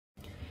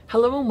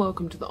Hello and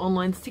welcome to the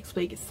online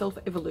 6-week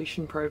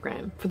self-evolution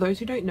program. For those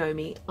who don't know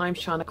me, I'm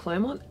Shana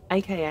Claremont,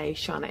 aka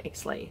Shana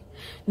X Lee.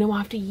 Now,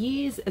 after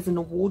years as an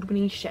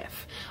award-winning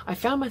chef, I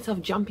found myself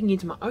jumping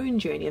into my own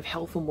journey of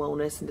health and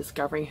wellness and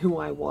discovering who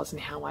I was and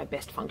how I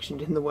best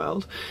functioned in the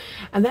world.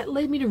 And that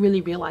led me to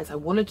really realize I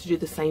wanted to do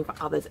the same for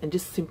others and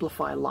just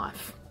simplify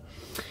life.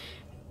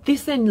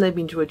 This then led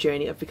me into a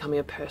journey of becoming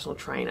a personal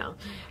trainer.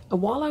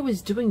 And while I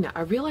was doing that,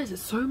 I realized that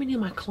so many of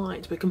my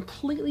clients were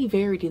completely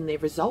varied in their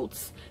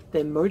results,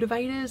 their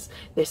motivators,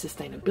 their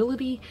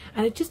sustainability,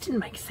 and it just didn't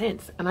make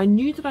sense. And I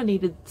knew that I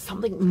needed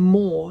something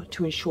more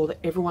to ensure that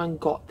everyone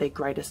got their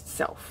greatest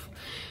self.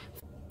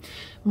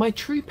 My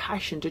true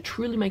passion to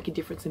truly make a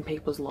difference in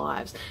people's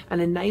lives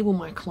and enable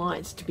my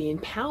clients to be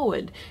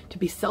empowered, to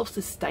be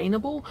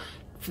self-sustainable,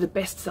 for the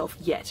best self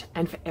yet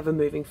and forever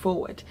moving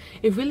forward.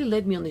 It really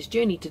led me on this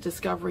journey to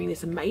discovering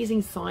this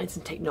amazing science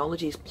and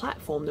technologies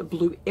platform that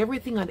blew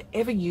everything I'd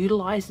ever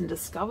utilized and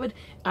discovered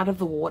out of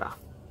the water.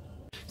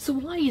 So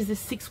why is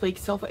this 6-week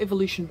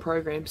self-evolution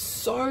program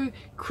so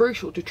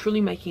crucial to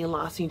truly making a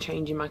lasting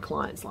change in my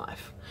client's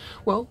life?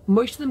 Well,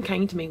 most of them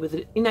came to me with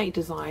an innate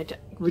desire to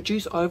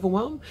reduce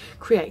overwhelm,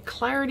 create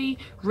clarity,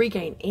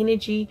 regain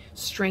energy,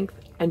 strength,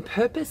 and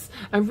purpose,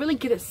 and really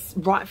get it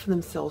right for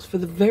themselves for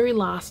the very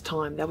last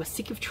time. They were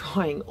sick of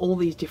trying all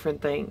these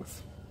different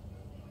things.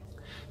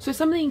 So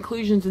some of the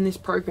inclusions in this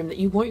program that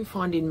you won't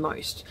find in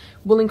most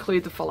will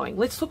include the following.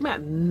 Let's talk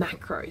about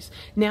macros.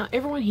 Now,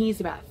 everyone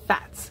hears about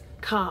fats,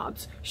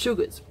 carbs,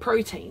 sugars,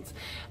 proteins,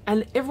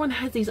 and everyone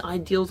has these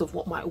ideals of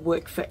what might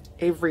work for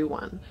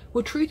everyone.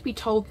 Well, truth be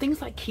told,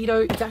 things like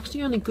keto is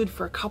actually only good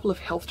for a couple of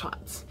health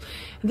types.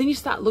 And then you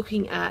start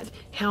looking at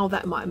how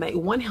that might make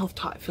one health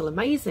type feel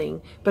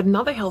amazing, but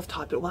another health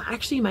type, it will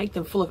actually make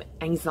them full of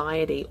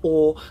anxiety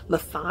or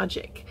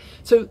lethargic.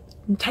 So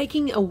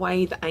taking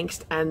away the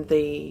angst and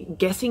the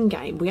guessing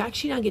game, we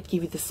actually now get to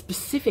give you the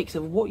specifics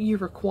of what you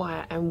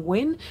require and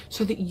when,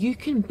 so that you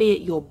can be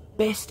at your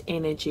best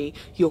energy,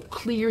 your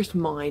clearest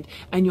mind,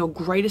 and your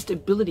greatest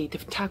ability to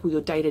tackle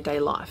your day-to-day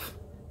life.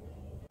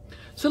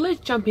 So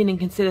let's jump in and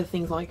consider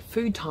things like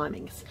food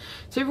timings.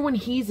 So everyone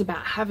hears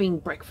about having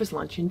breakfast,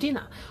 lunch and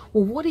dinner.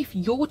 Well, what if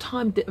your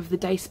time of the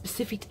day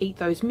specific to eat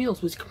those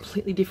meals was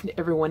completely different to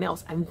everyone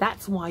else, and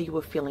that's why you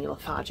were feeling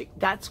lethargic,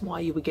 that's why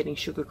you were getting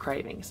sugar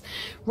cravings?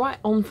 Right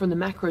on from the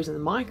macros and the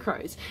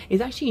micros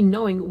is actually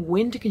knowing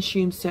when to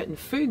consume certain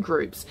food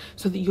groups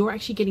so that you're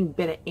actually getting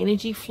better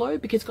energy flow,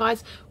 because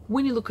guys,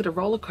 when you look at a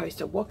roller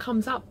coaster, what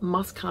comes up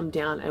must come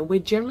down, and we're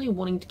generally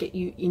wanting to get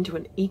you into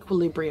an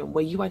equilibrium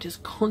where you are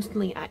just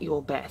constantly at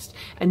your best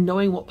and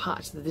knowing what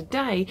parts of the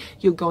day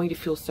you're going to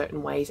feel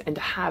certain ways and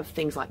to have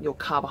things like your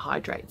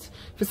carbohydrates.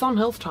 For some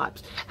health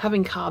types,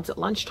 having carbs at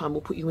lunchtime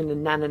will put you in a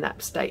nana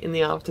nap state in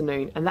the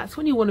afternoon, and that's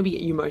when you want to be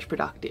at your most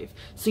productive.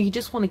 So you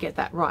just want to get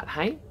that right,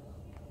 hey?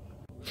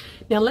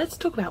 Now let's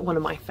talk about one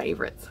of my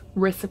favorites,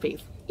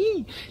 recipes.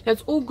 Now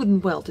it's all good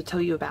and well to tell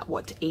you about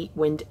what to eat,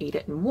 when to eat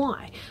it and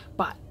why,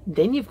 but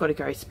then you've got to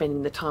go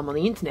spending the time on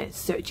the internet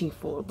searching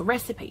for the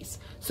recipes.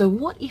 So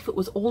what if it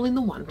was all in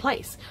the one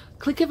place?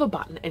 Click of a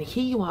button and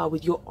here you are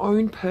with your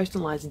own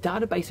personalized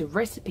database of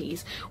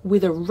recipes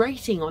with a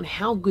rating on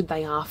how good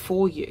they are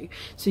for you,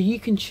 so you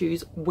can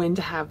choose when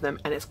to have them,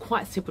 and it's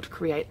quite simple to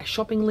create a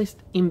shopping list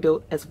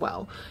inbuilt as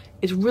well.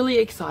 It's really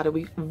exciting.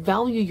 We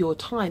value your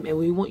time and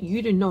we want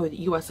you to know that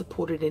you are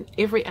supported in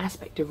every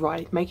aspect of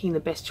making the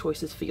best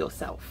choices for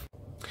yourself.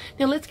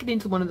 Now let's get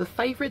into one of the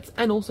favorites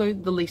and also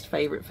the least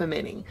favorite for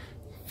many,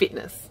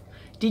 fitness.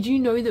 Did you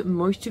know that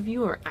most of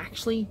you are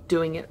actually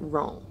doing it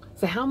wrong?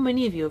 So how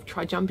many of you have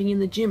tried jumping in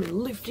the gym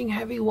and lifting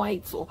heavy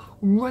weights or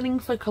running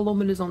for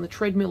kilometers on the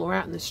treadmill or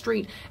out in the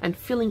street and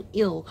feeling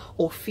ill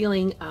or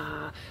feeling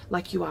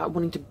like you are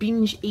wanting to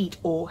binge eat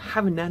or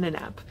have a nana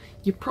nap?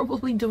 You're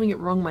probably doing it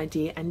wrong, my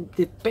dear, and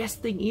the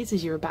best thing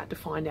is you're about to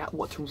find out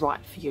what's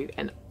right for you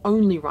and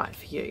only right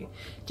for you.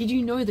 Did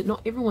you know that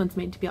not everyone's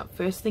meant to be up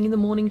first thing in the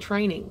morning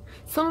training?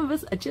 Some of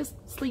us are just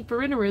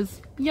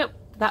sleeper-innerers. Yep.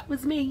 That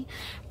was me.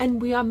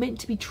 And we are meant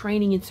to be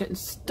training in certain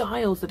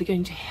styles that are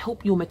going to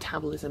help your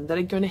metabolism, that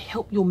are going to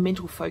help your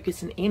mental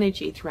focus and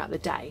energy throughout the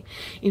day.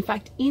 In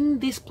fact, in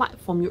this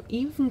platform, you're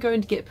even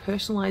going to get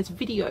personalized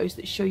videos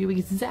that show you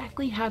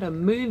exactly how to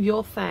move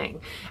your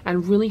thing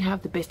and really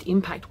have the best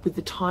impact with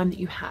the time that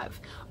you have.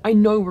 I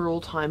know we're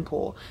all time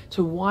poor,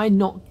 so why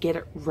not get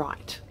it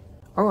right?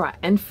 Alright,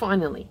 and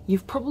finally,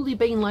 you've probably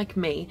been like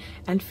me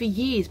and for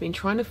years been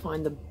trying to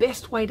find the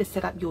best way to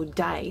set up your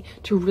day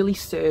to really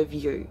serve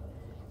you.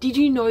 Did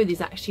you know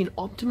there's actually an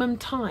optimum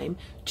time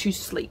to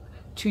sleep,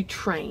 to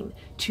train,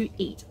 to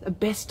eat, a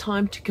best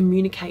time to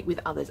communicate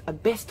with others, a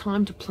best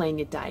time to plan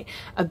your day,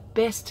 a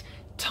best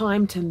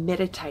time to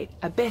meditate,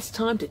 a best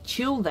time to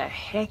chill the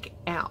heck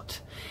out?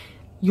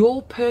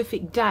 Your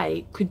perfect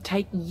day could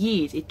take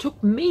years. It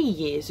took me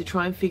years to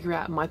try and figure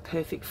out my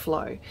perfect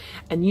flow.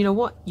 And you know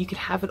what? You could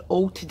have it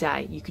all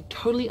today. You could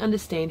totally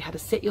understand how to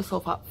set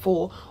yourself up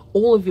for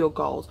all of your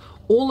goals,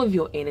 all of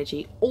your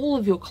energy, all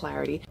of your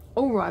clarity.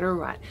 All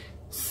right.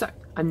 So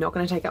I'm not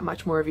going to take up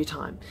much more of your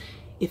time.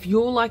 If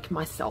you're like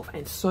myself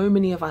and so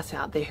many of us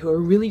out there who are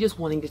really just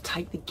wanting to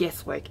take the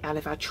guesswork out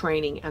of our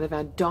training, out of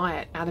our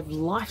diet, out of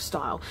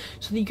lifestyle,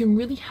 so that you can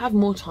really have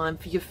more time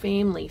for your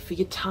family, for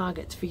your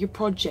targets, for your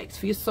projects,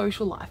 for your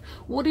social life,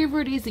 whatever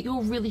it is that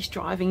you're really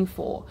striving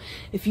for,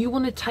 if you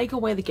want to take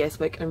away the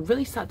guesswork and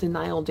really start to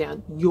nail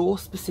down your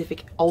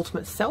specific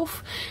ultimate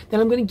self, then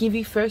I'm going to give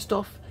you first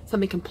off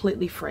something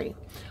completely free.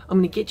 I'm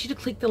going to get you to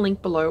click the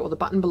link below or the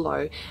button below,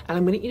 and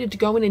I'm going to get you to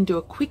go in and do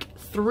a quick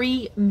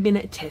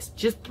 3-minute test,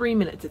 just 3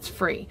 minutes, it's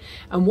free.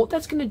 And what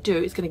that's going to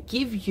do is going to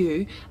give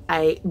you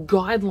a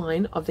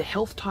guideline of the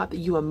health type that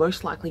you are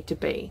most likely to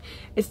be.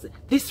 This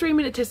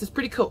 3-minute test is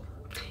pretty cool.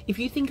 If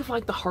you think of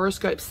like the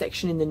horoscope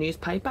section in the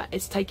newspaper,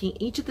 it's taking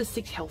each of the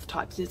 6 health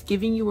types, it's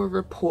giving you a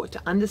report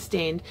to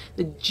understand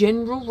the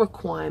general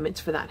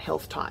requirements for that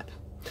health type.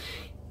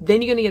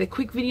 Then you're going to get a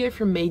quick video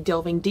from me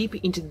delving deeper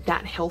into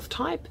that health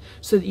type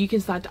so that you can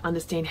start to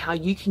understand how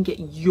you can get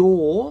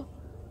your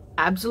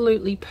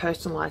absolutely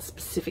personalized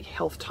specific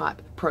health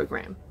type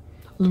program.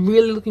 I'm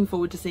really looking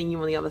forward to seeing you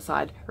on the other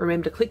side.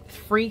 Remember to click the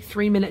free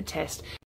 3-minute test.